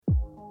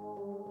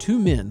Two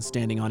men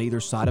standing on either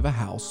side of a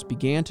house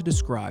began to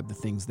describe the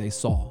things they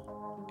saw,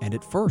 and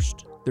at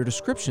first, their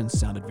descriptions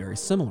sounded very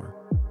similar.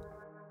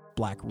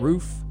 Black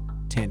roof,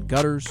 tin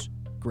gutters,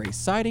 gray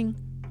siding,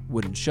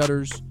 wooden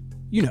shutters,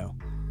 you know,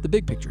 the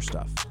big picture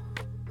stuff.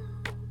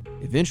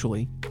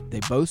 Eventually,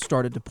 they both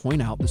started to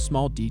point out the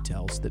small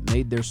details that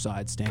made their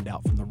side stand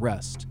out from the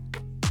rest.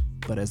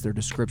 But as their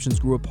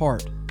descriptions grew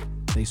apart,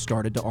 they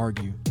started to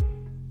argue,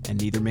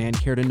 and neither man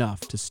cared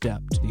enough to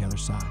step to the other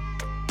side.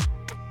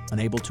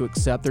 Unable to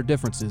accept their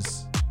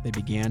differences, they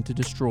began to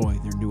destroy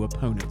their new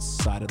opponent's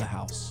side of the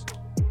house,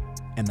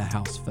 and the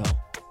house fell.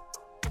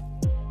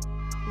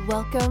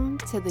 Welcome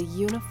to the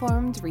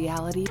Uniformed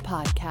Reality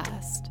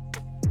Podcast.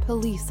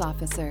 Police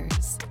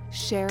officers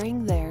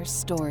sharing their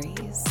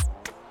stories.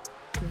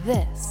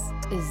 This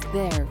is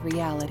their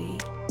reality.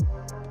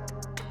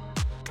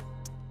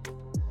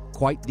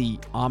 Quite the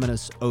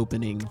ominous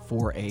opening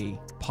for a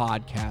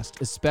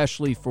podcast,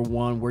 especially for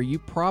one where you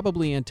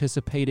probably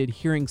anticipated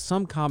hearing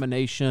some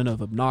combination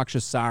of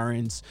obnoxious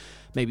sirens,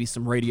 maybe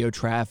some radio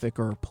traffic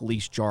or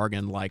police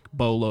jargon like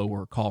BOLO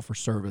or call for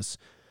service.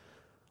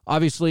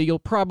 Obviously, you'll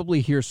probably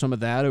hear some of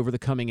that over the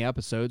coming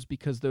episodes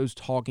because those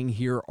talking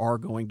here are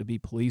going to be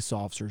police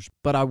officers.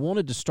 But I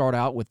wanted to start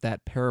out with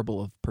that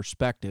parable of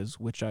perspectives,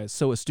 which I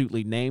so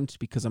astutely named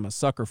because I'm a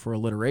sucker for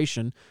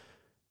alliteration,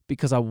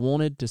 because I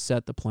wanted to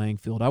set the playing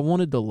field. I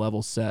wanted the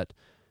level set.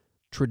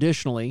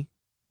 Traditionally,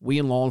 we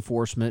in law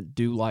enforcement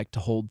do like to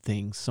hold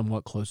things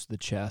somewhat close to the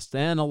chest,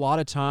 and a lot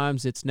of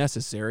times it's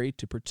necessary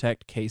to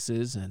protect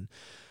cases and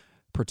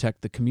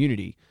protect the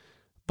community.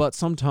 But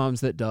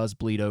sometimes that does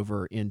bleed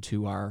over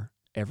into our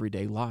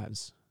everyday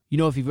lives. You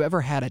know, if you've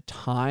ever had a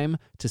time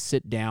to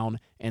sit down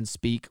and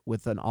speak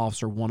with an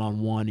officer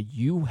one-on-one,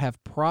 you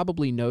have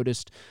probably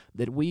noticed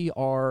that we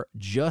are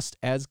just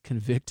as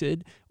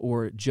convicted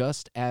or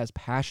just as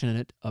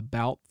passionate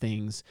about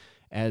things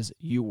as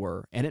you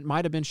were. And it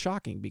might have been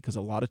shocking because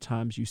a lot of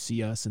times you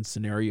see us in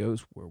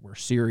scenarios where we're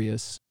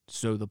serious.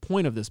 So the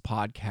point of this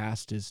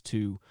podcast is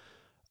to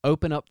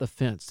open up the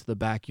fence to the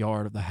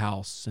backyard of the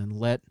house and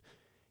let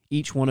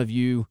each one of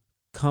you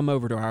come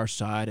over to our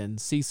side and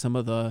see some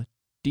of the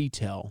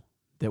detail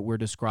that we're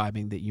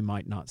describing that you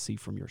might not see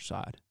from your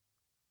side.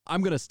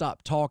 I'm going to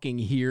stop talking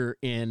here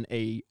in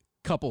a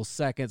couple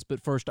seconds,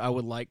 but first I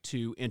would like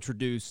to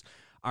introduce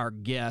our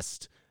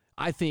guest.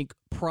 I think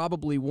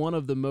probably one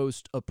of the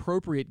most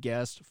appropriate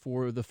guests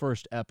for the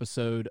first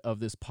episode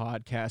of this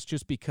podcast,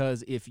 just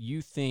because if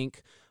you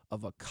think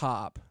of a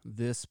cop,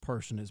 this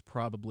person is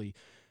probably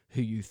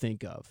who you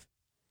think of.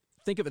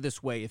 Think of it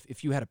this way.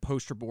 If you had a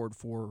poster board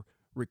for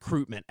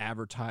recruitment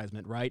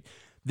advertisement, right?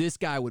 This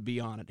guy would be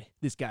on it.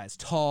 This guy's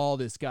tall.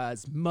 This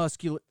guy's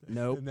muscular.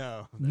 Nope.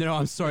 No,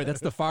 I'm sorry. That's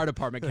the fire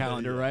department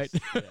calendar, Yes,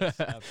 right? Yes,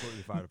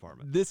 absolutely, fire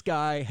department. This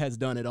guy has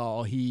done it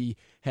all. He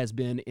has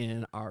been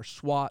in our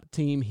SWAT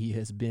team. He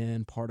has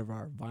been part of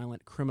our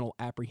violent criminal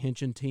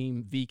apprehension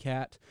team,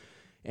 VCAT,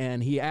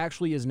 and he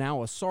actually is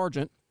now a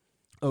sergeant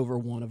over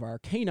one of our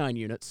K-9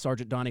 units,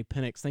 Sergeant Donnie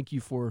Penix. Thank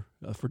you for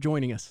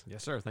joining us.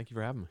 Yes, sir. Thank you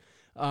for having me.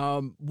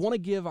 Want to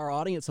give our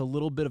audience a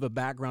little bit of a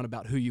background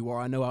about who you are.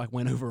 I know I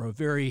went over a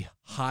very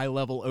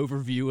high-level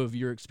overview of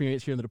your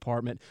experience here in the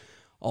department,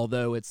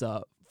 although it's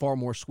far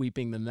more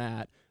sweeping than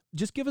that.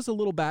 Just give us a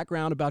little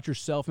background about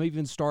yourself. Maybe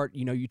even start,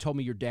 you told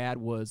me your dad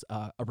was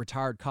a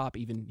retired cop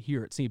even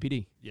here at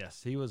CPD.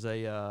 Yes, he was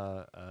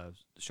a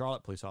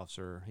Charlotte police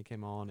officer. He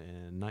came on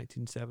in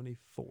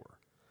 1974.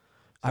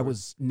 I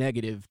was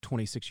negative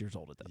 26 years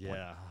old at that point.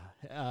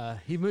 Yeah.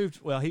 We moved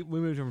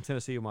from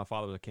Tennessee when my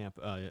father was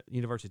a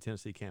University of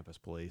Tennessee campus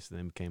police, and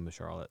then became a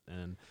Charlotte.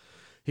 And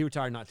he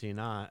retired in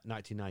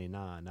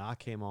 1999. Now, I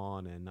came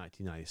on in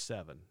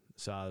 1997.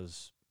 So I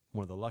was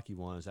one of the lucky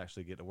ones to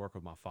actually get to work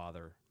with my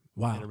father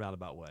in a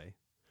roundabout way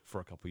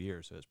for a couple of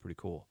years. So it's pretty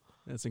cool.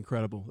 That's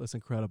incredible.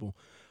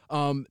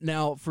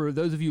 Now, for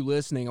those of you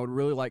listening, I would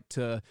really like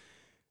to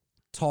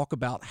talk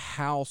about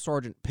how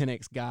Sergeant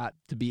Penix got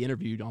to be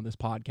interviewed on this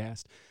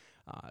podcast.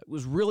 It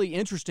was really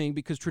interesting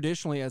because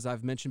traditionally, as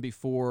I've mentioned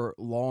before,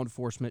 law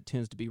enforcement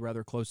tends to be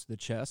rather close to the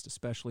chest,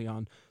 especially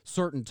on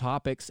certain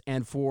topics.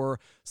 And for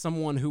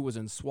someone who was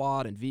in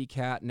SWAT and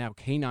VCAT, now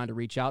K-9, to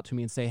reach out to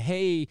me and say,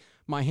 hey,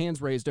 my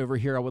hand's raised over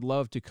here, I would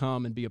love to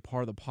come and be a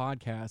part of the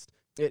podcast,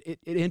 it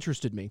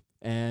interested me.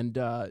 And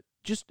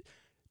just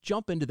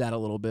jump into that a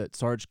little bit,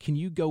 Sarge. Can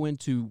you go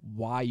into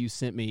why you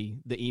sent me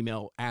the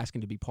email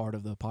asking to be part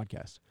of the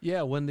podcast?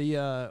 Yeah, when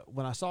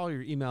I saw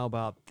your email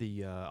about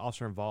the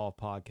Officer Involved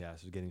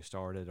podcast was getting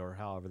started, or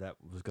however that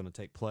was going to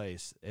take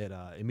place, it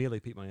immediately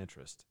piqued my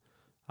interest.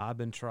 I've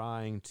been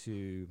trying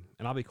to,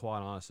 and I'll be quite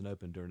honest and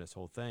open during this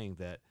whole thing,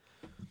 that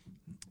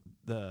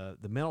the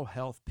mental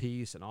health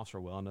piece and officer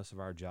wellness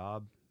of our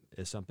job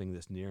is something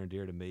that's near and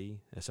dear to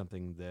me. It's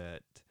something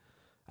that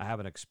I have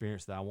an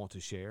experience that I want to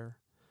share.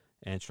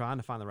 And trying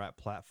to find the right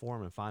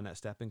platform and find that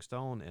stepping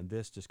stone, and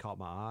this just caught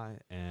my eye.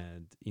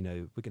 And,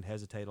 we can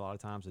hesitate a lot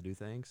of times to do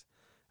things,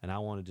 and I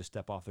wanted to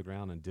step off the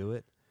ground and do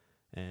it.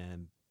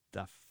 And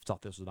I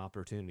thought this was an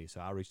opportunity,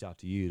 so I reached out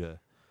to you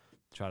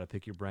try to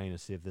pick your brain and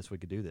see if we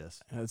could do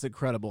this. That's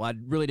incredible. I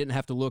really didn't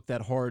have to look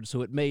that hard,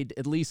 so it made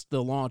at least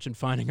the launch and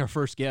finding our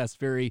first guest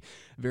very,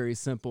 very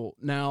simple.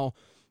 Now,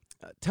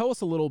 tell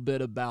us a little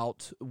bit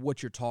about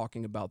what you're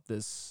talking about,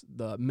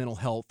 the mental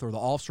health or the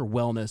officer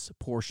wellness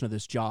portion of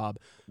this job.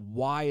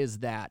 Why is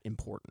that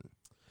important?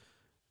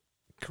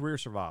 Career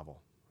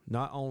survival.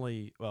 Not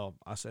only, well,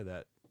 I say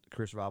that,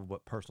 career survival,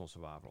 but personal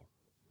survival.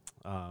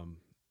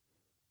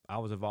 I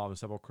was involved in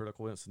several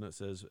critical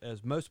incidents,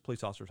 as most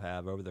police officers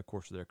have over the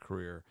course of their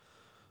career.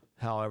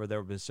 However, there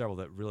have been several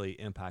that really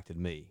impacted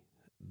me.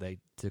 They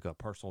took a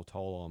personal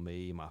toll on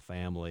me, my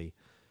family,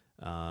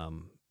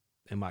 and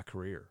my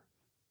career.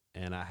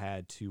 And I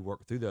had to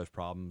work through those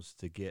problems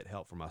to get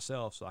help for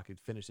myself so I could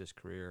finish this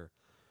career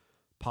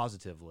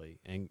positively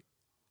and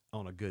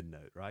on a good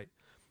note, right?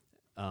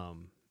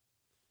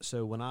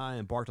 So when I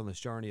embarked on this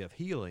journey of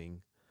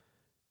healing,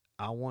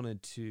 I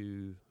wanted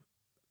to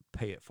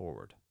pay it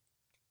forward.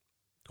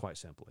 Quite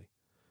simply,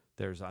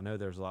 I know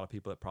there's a lot of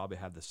people that probably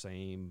have the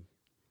same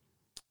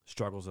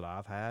struggles that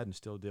I've had and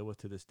still deal with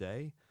to this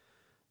day.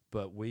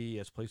 But we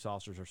as police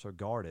officers are so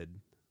guarded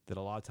that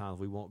a lot of times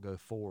we won't go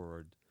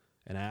forward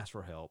and ask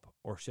for help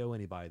or show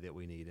anybody that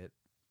we need it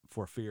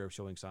for fear of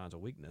showing signs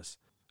of weakness.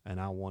 And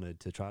I wanted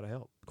to try to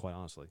help, quite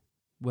honestly.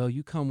 Well,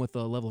 you come with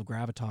a level of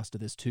gravitas to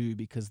this too,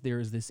 because there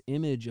is this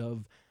image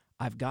of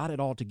I've got it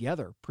all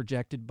together,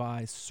 projected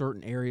by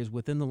certain areas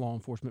within the law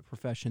enforcement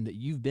profession that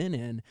you've been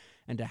in,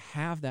 and to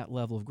have that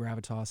level of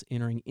gravitas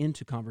entering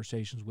into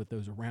conversations with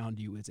those around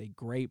you is a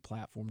great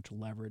platform to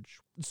leverage.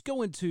 Let's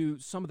go into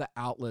some of the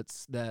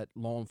outlets that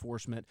law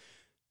enforcement,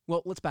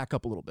 well, let's back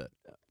up a little bit.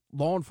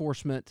 Law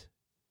enforcement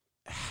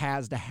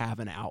has to have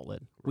an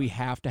outlet. We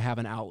have to have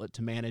an outlet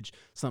to manage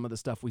some of the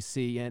stuff we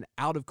see. And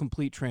out of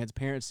complete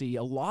transparency,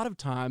 a lot of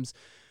times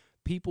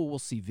people will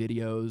see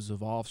videos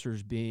of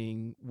officers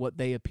being what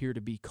they appear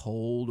to be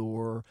cold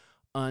or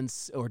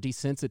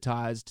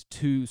desensitized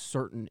to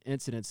certain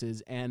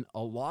incidences. And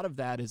a lot of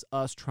that is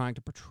us trying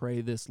to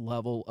portray this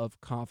level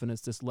of confidence,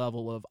 this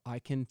level of, I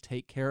can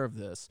take care of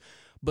this.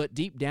 But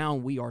deep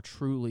down, we are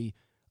truly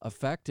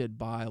affected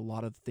by a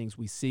lot of the things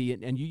we see.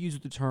 And you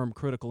used the term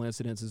critical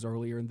incidences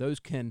earlier, and those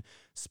can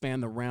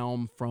span the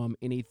realm from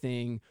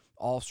anything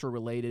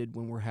officer-related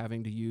when we're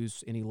having to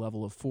use any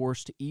level of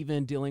force to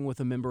even dealing with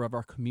a member of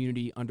our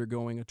community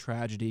undergoing a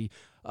tragedy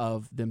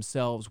of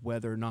themselves,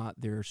 whether or not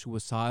they're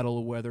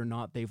suicidal, whether or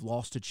not they've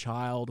lost a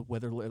child,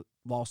 whether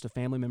lost a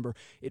family member.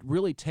 It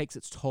really takes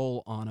its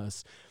toll on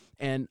us.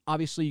 And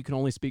obviously you can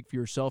only speak for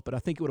yourself, but I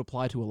think it would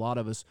apply to a lot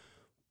of us.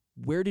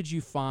 Where did you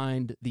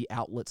find the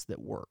outlets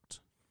that worked?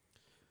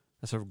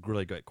 That's a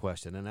really great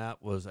question, and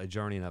that was a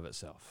journey in of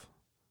itself.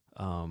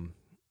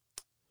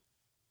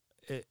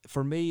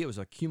 For me, it was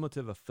a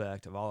cumulative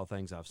effect of all the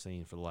things I've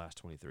seen for the last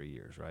 23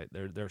 years, right?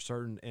 There are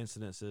certain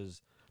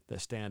incidences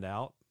that stand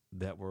out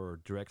that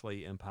were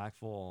directly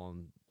impactful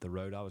on the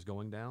road I was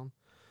going down,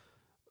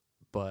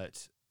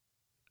 but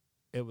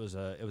it was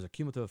a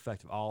cumulative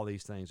effect of all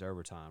these things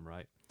over time,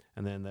 right?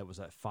 And then there was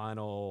that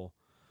final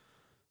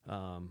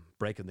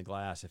break in the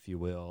glass, if you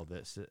will,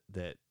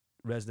 that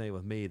resonated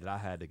with me that I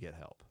had to get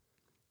help.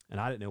 And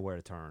I didn't know where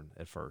to turn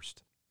at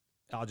first.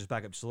 I'll just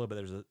back up just a little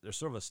bit. There's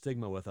sort of a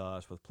stigma with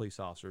us, with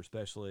police officers,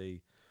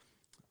 especially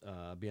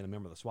being a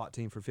member of the SWAT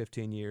team for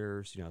 15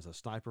 years, as a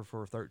sniper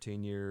for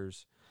 13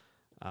 years.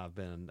 I've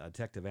been a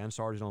detective and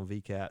sergeant on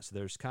VCAT. So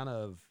there's kind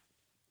of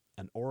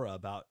an aura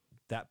about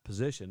that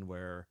position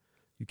where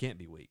you can't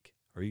be weak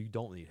or you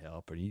don't need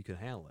help or you can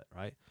handle it,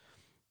 right?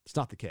 It's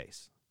not the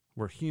case.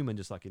 We're human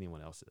just like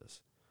anyone else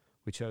is.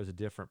 We chose a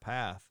different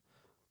path,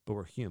 but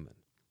we're human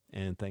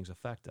and things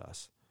affect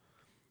us.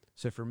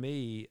 So for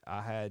me,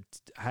 I had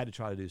to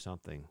try to do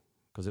something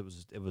because it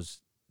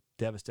was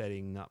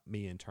devastating, not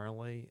me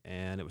internally,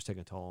 and it was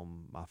taking a toll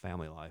on my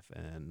family life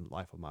and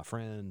life with my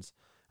friends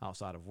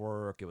outside of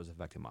work. It was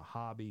affecting my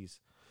hobbies.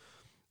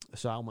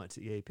 So I went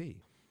to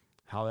EAP.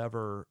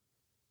 However,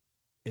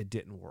 it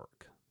didn't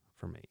work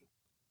for me.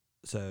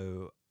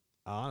 So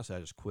I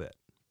just quit.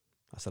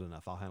 I said,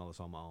 enough. I'll handle this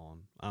on my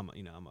own. I'm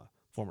a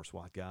former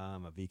SWAT guy.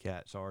 I'm a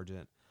VCAT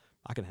sergeant.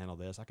 I can handle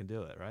this. I can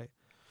do it, right?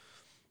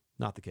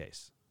 Not the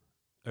case.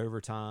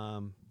 Over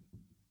time,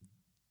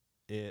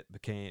 it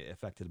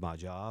affected my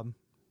job.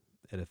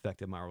 It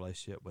affected my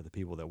relationship with the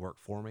people that work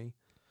for me.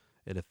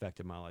 It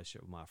affected my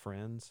relationship with my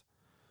friends.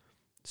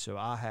 So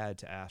I had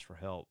to ask for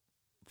help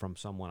from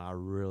someone I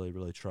really,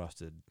 really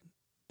trusted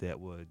that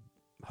would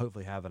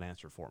hopefully have an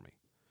answer for me.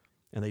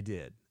 And they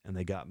did. And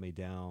they got me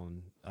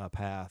down a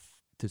path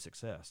to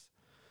success.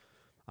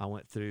 I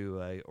went through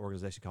an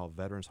organization called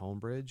Veterans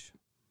Homebridge,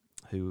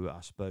 who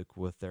I spoke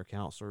with their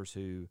counselors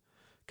who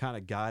kind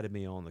of guided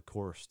me on the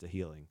course to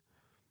healing.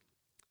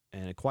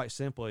 And quite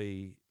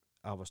simply,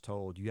 I was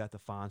told you have to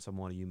find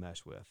someone you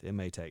mesh with. It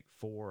may take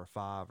 4 or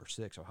 5 or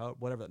 6 or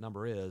whatever that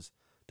number is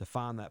to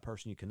find that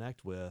person you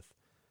connect with,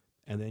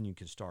 and then you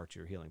can start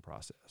your healing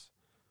process.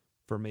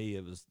 For me,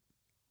 it was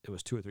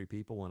 2 or 3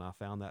 people. When I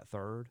found that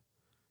third,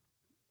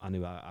 I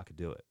knew I could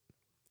do it.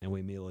 And we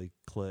immediately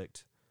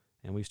clicked,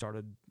 and we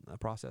started a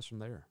process from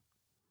there.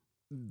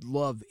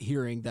 love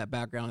hearing that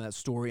background and that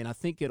story, and I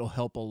think it'll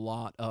help a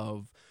lot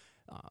of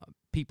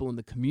people in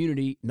the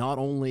community, not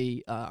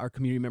only our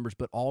community members,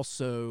 but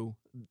also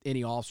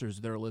any officers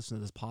that are listening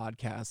to this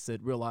podcast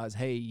that realize,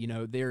 hey,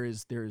 there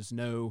is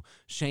no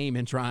shame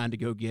in trying to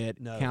go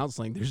get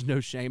counseling. There's no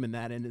shame in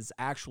that. And it's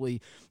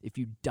actually, if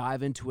you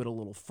dive into it a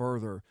little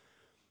further,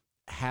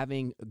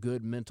 having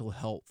good mental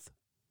health,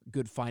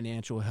 good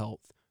financial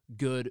health,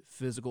 good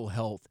physical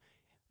health,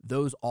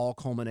 those all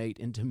culminate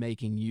into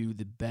making you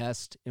the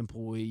best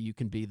employee you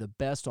can be, the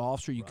best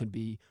officer you can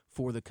be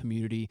for the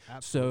community.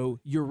 Absolutely. So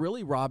you're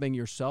really robbing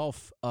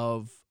yourself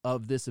of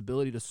this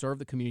ability to serve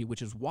the community,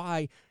 which is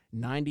why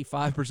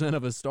 95%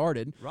 of us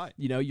started. Right.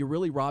 You're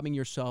really robbing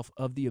yourself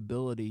of the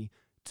ability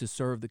to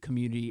serve the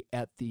community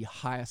at the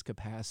highest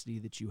capacity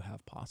that you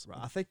have possible.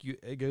 Right. I think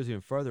it goes even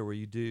further where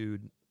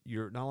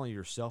you're not only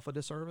yourself a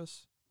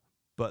disservice,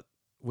 but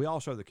we all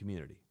serve the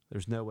community.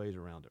 There's no ways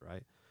around it,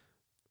 right?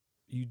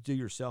 You do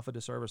yourself a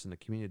disservice and the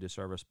community a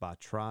disservice by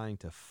trying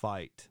to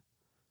fight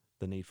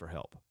the need for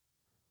help.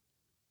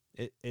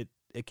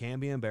 It can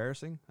be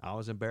embarrassing. I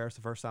was embarrassed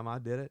the first time I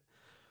did it.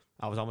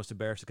 I was almost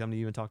embarrassed to come to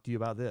you and talk to you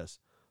about this.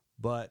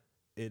 But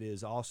it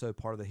is also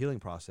part of the healing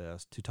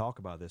process to talk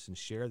about this and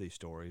share these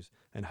stories.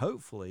 And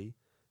hopefully,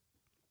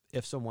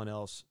 if someone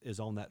else is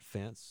on that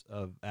fence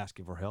of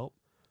asking for help,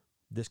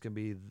 this can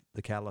be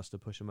the catalyst to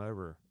push them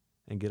over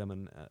and get them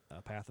in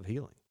a path of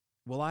healing.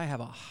 Well, I have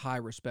a high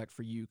respect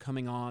for you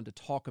coming on to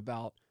talk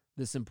about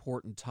this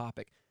important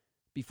topic.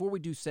 Before we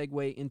do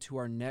segue into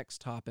our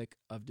next topic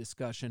of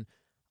discussion,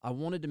 I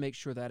wanted to make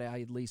sure that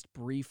I at least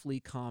briefly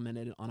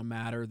commented on a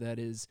matter that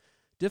is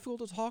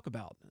difficult to talk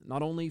about,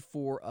 not only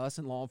for us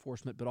in law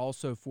enforcement, but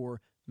also for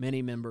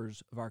many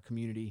members of our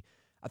community.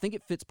 I think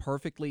it fits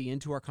perfectly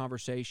into our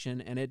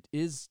conversation, and it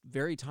is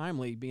very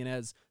timely, being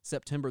as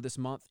September this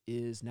month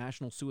is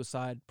National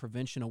Suicide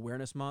Prevention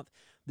Awareness Month.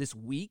 This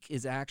week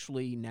is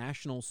actually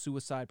National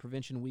Suicide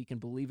Prevention Week, and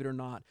believe it or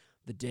not,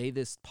 the day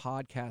this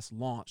podcast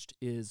launched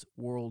is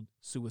World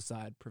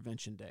Suicide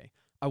Prevention Day.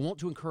 I want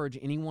to encourage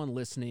anyone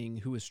listening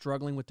who is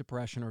struggling with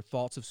depression or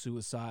thoughts of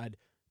suicide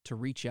to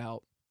reach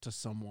out to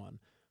someone.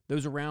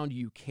 Those around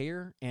you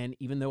care, and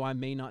even though I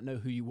may not know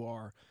who you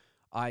are,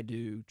 I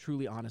do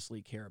truly,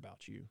 honestly care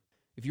about you.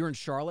 If you're in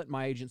Charlotte,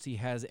 my agency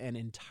has an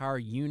entire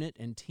unit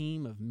and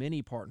team of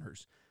many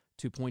partners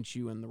to point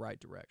you in the right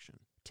direction.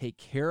 Take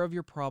care of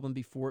your problem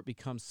before it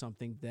becomes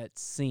something that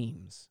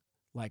seems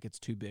like it's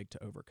too big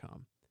to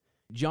overcome.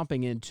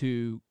 Jumping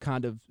into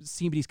kind of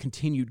CMPD's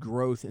continued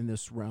growth in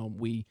this realm,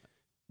 we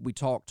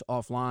talked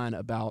offline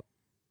about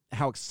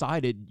how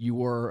excited you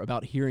were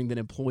about hearing that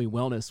employee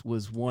wellness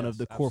was one of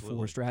the core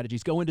four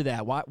strategies. Go into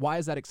that. Why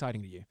is that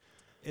exciting to you?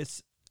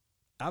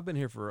 I've been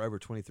here for over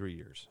 23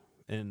 years,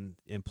 and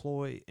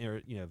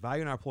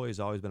valuing our employees has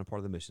always been a part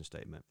of the mission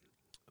statement.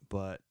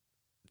 But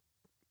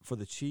for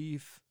the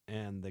chief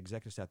and the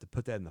executive staff to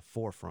put that in the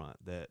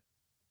forefront, that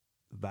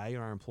value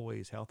our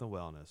employees' health and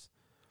wellness,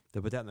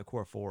 to put that in the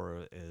core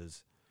four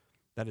is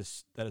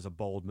a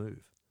bold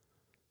move.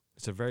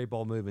 It's a very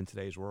bold move in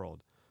today's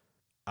world.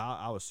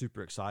 I was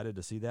super excited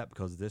to see that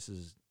because this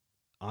is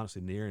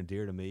honestly near and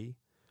dear to me,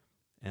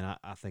 and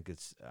I think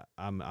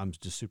I'm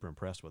just super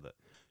impressed with it.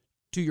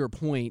 To your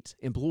point,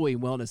 employee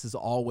wellness has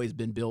always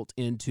been built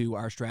into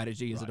our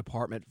strategy as a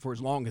department for as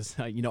long as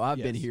I've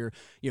been here.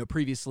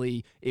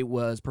 Previously it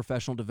was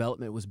professional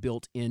development was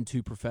built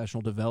into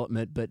professional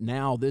development, but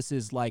now this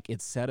is like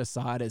it's set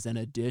aside as an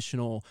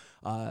additional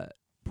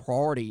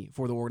priority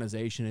for the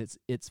organization.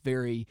 It's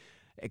very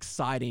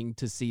exciting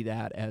to see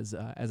that as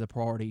a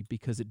priority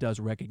because it does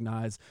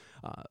recognize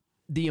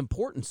the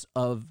importance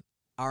of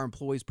our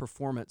employees'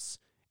 performance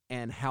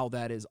and how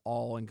that is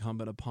all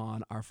incumbent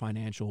upon our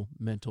financial,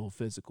 mental,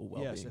 physical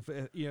well-being.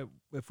 Yes,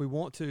 if we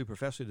want to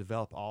professionally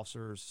develop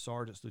officers,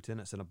 sergeants,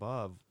 lieutenants, and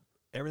above,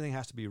 everything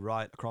has to be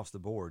right across the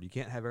board. You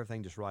can't have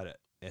everything just right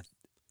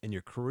in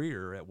your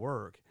career at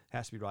work. It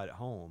has to be right at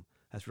home.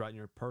 It has to be right in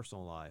your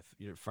personal life,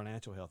 your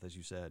financial health, as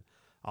you said.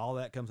 All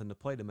that comes into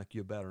play to make you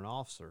a better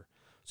officer.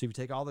 So if you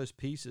take all those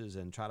pieces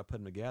and try to put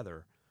them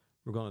together,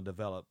 we're going to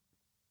develop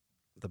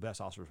the best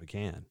officers we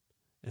can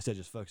instead of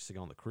just focusing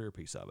on the career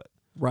piece of it.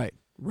 Right.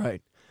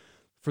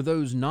 For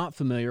those not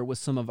familiar with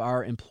some of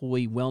our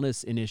employee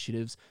wellness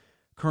initiatives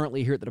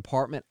currently here at the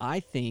department, I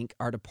think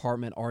our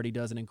department already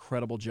does an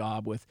incredible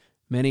job with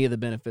many of the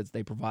benefits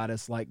they provide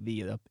us, like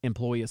the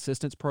employee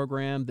assistance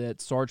program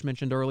that Sarge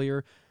mentioned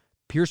earlier,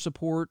 peer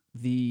support,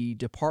 the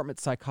department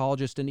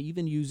psychologist, and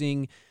even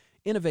using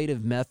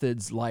innovative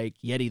methods like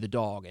Yeti the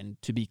dog.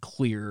 And to be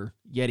clear,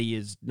 Yeti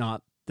is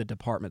not the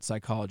department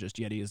psychologist.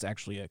 Yeti is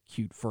actually a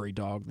cute furry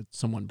dog that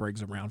someone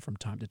brings around from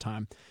time to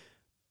time.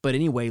 But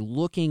anyway,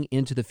 looking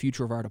into the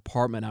future of our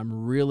department,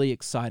 I'm really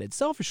excited,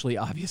 selfishly,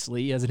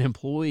 obviously, as an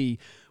employee,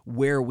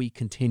 where we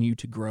continue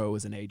to grow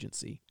as an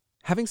agency.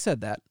 Having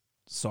said that,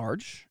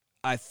 Sarge,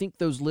 I think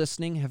those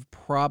listening have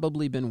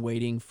probably been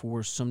waiting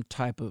for some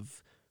type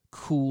of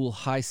cool,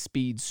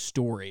 high-speed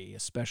story,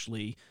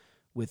 especially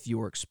with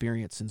your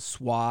experience in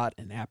SWAT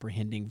and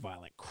apprehending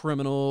violent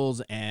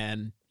criminals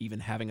and even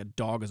having a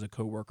dog as a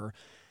coworker.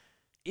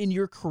 In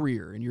your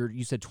career,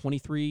 you said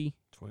 23?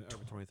 Over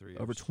 23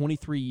 years. Over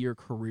 23-year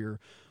career,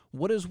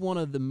 what is one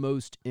of the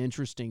most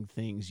interesting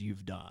things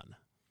you've done?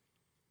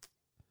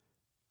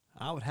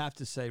 I would have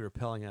to say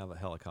rappelling out of a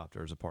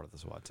helicopter as a part of the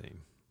SWAT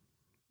team.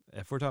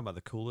 If we're talking about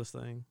the coolest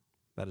thing,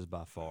 that is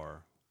by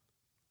far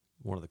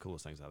one of the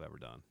coolest things I've ever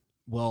done.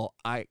 Well,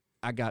 I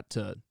got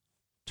to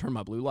turn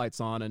my blue lights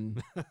on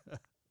and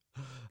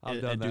I've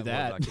and done do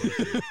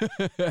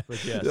that.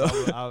 But yes,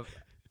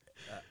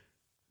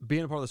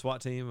 being a part of the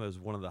SWAT team was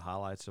one of the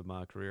highlights of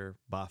my career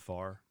by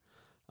far.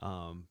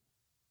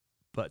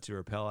 But to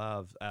rappel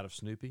out of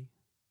Snoopy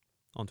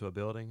onto a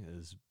building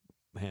is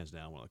hands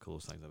down one of the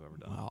coolest things I've ever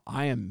done. Wow,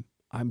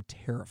 I'm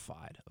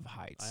terrified of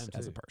heights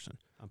as a person.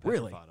 I'm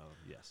really? petrified of them,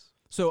 yes.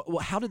 So, well,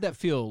 how did that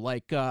feel?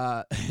 Like,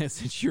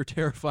 since you're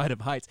terrified of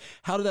heights,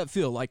 how did that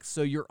feel? Like,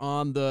 so you're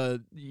on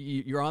the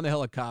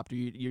helicopter.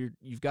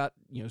 You've got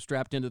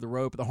strapped into the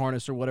rope, the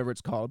harness, or whatever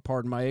it's called.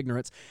 Pardon my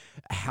ignorance.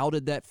 How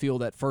did that feel?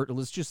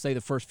 Let's just say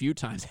the first few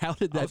times. How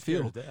did that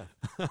feel? I was scared to death.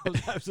 I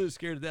was absolutely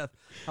scared to death.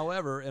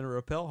 However, in a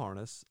rappel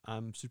harness,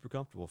 I'm super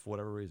comfortable for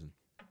whatever reason.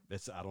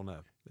 I don't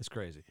know. It's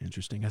crazy.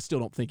 Interesting. I still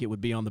don't think it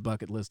would be on the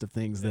bucket list of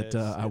things that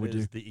I would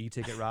do. The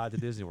e-ticket ride to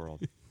Disney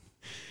World.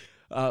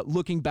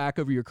 Looking back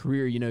over your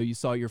career, you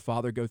saw your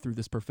father go through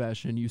this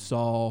profession.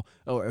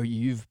 Or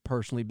you've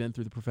personally been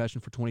through the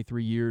profession for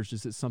 23 years.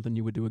 Is it something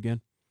you would do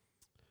again?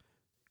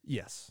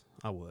 Yes,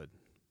 I would.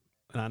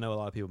 And I know a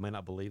lot of people may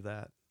not believe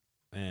that.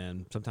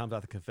 And sometimes I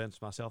have to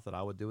convince myself that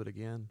I would do it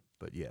again.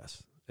 But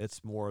yes,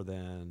 it's more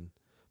than,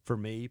 for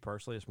me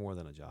personally, it's more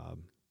than a job.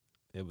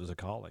 It was a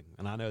calling.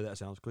 And I know that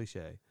sounds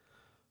cliche,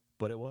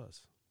 but it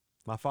was.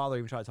 My father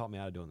even tried to talk me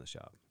out of doing this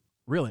job.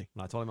 Really?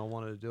 When I told him I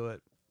wanted to do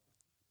it,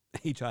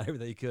 he tried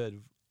everything he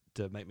could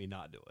to make me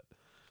not do it.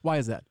 Why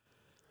is that?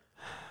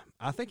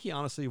 I think he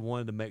honestly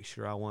wanted to make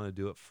sure I wanted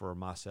to do it for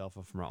myself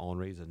and for my own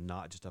reason,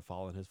 not just to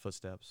follow in his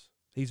footsteps.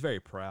 He's very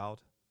proud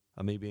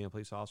of me being a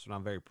police officer, and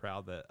I'm very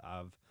proud that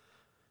I've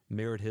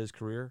mirrored his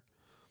career.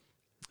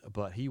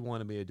 But he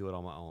wanted me to do it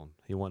on my own.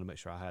 He wanted to make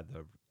sure I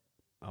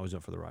was doing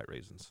it for the right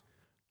reasons.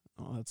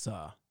 Oh, that's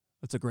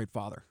a great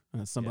father.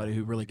 Somebody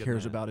who really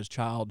cares about his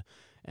child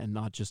and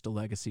not just a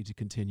legacy to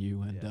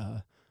continue.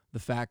 And the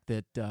fact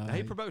that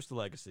he promotes the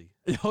legacy.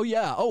 Oh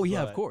yeah,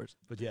 of course.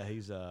 But yeah,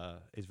 he's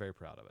very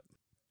proud of it.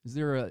 Is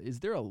there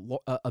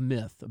a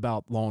myth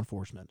about law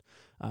enforcement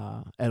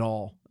at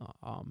all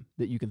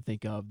that you can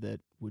think of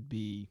that would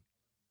be,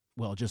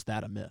 well, just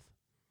that, a myth?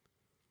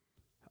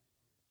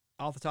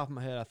 Off the top of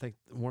my head, I think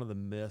one of the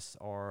myths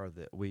are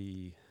that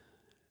we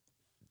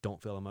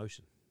don't feel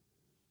emotion,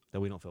 that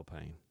we don't feel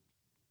pain,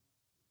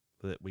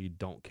 that we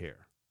don't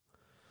care.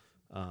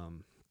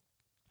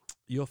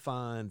 You'll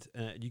find,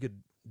 you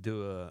could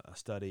do a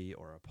study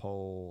or a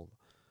poll.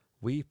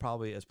 We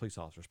probably, as police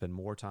officers, spend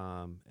more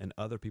time in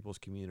other people's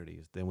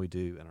communities than we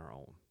do in our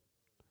own.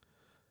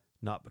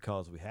 Not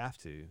because we have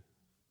to,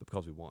 but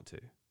because we want to.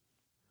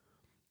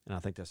 And I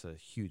think that's a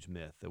huge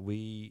myth, that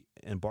we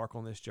embark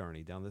on this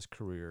journey, down this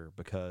career,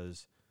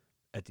 because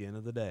at the end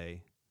of the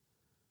day,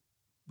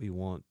 we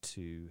want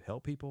to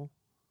help people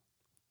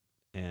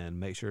and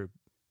make sure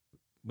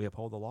we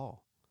uphold the law.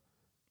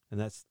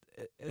 And it's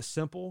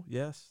simple,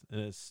 yes,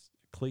 and it's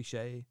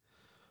cliche,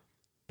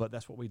 but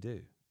that's what we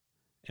do.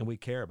 And we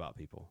care about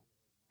people.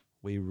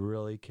 We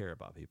really care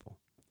about people.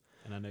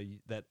 And I know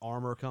that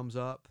armor comes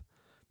up,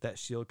 that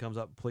shield comes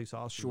up, police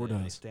officers. Sure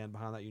does. They stand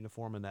behind that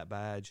uniform and that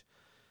badge,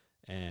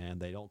 and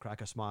they don't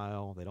crack a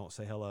smile. They don't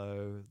say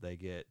hello.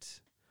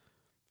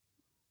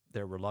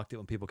 They're reluctant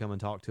when people come and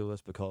talk to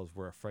us because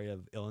we're afraid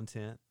of ill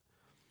intent.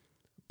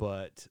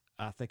 But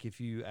I think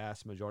if you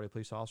ask the majority of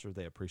police officers,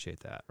 they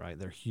appreciate that, right?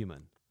 They're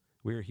human.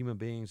 We're human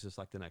beings just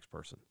like the next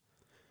person.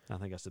 And I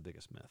think that's the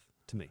biggest myth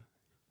to me.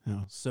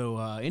 Yeah. So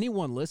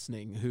anyone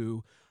listening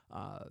who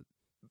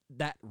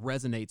that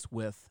resonates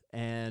with,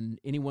 and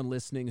anyone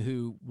listening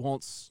who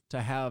wants to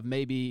have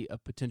maybe a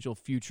potential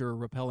future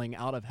rappelling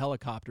out of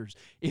helicopters,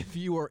 if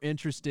you are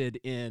interested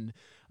in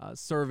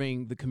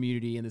serving the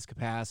community in this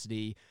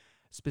capacity,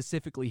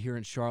 specifically here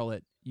in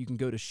Charlotte, you can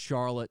go to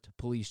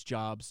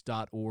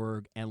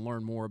charlottepolicejobs.org and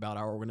learn more about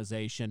our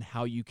organization,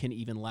 how you can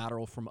even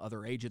lateral from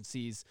other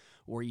agencies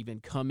or even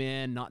come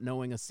in not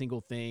knowing a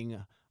single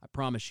thing. I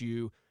promise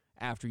you,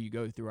 after you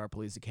go through our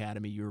police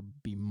academy, you'll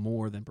be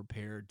more than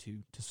prepared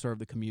to serve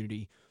the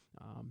community.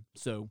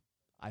 So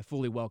I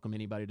fully welcome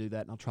anybody to do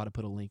that, and I'll try to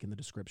put a link in the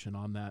description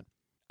on that.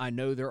 I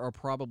know there are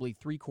probably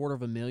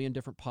 750,000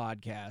 different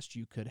podcasts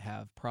you could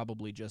have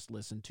probably just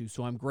listened to,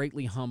 so I'm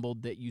greatly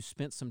humbled that you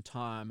spent some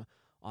time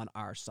on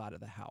our side of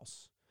the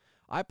house.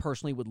 I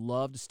personally would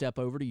love to step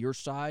over to your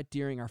side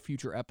during our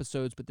future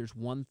episodes, but there's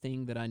one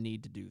thing that I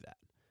need to do that.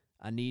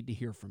 I need to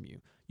hear from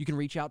you. You can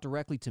reach out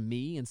directly to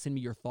me and send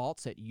me your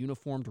thoughts at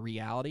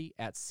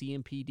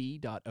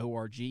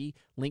uniformedreality@cmpd.org.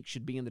 Link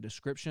should be in the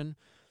description.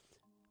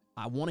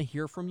 I want to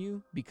hear from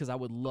you because I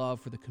would love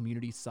for the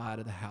community side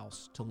of the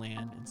house to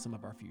land in some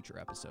of our future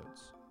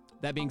episodes.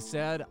 That being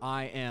said,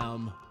 I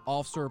am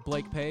Officer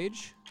Blake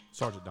Page.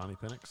 Sergeant Donnie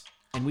Penix.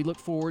 And we look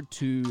forward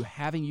to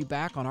having you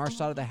back on our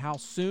side of the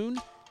house soon.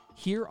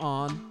 here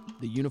on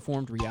the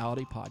Uniformed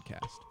Reality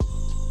Podcast.